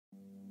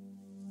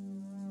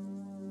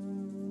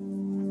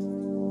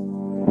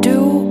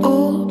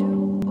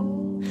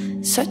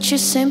Such a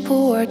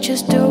simple word,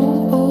 just do.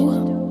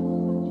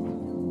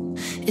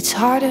 It's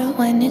harder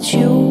when it's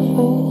you.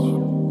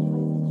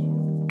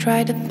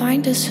 Try to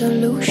find a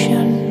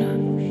solution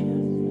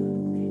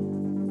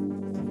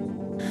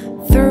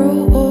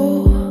through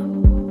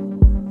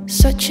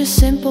such a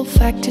simple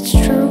fact, it's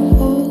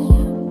true.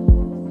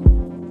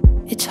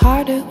 It's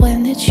harder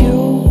when it's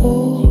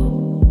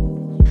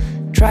you.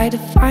 Try to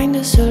find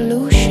a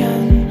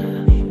solution.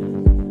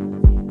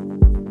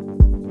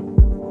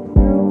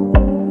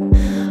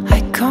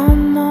 I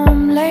come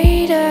home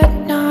late at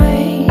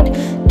night,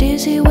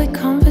 dizzy with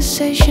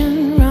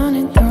conversation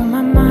running through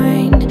my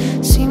mind.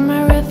 See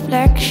my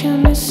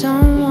reflection as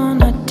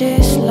someone I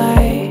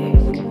dislike.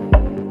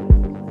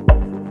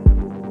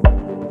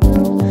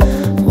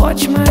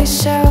 Watch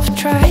myself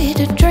try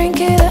to drink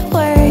it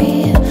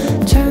away.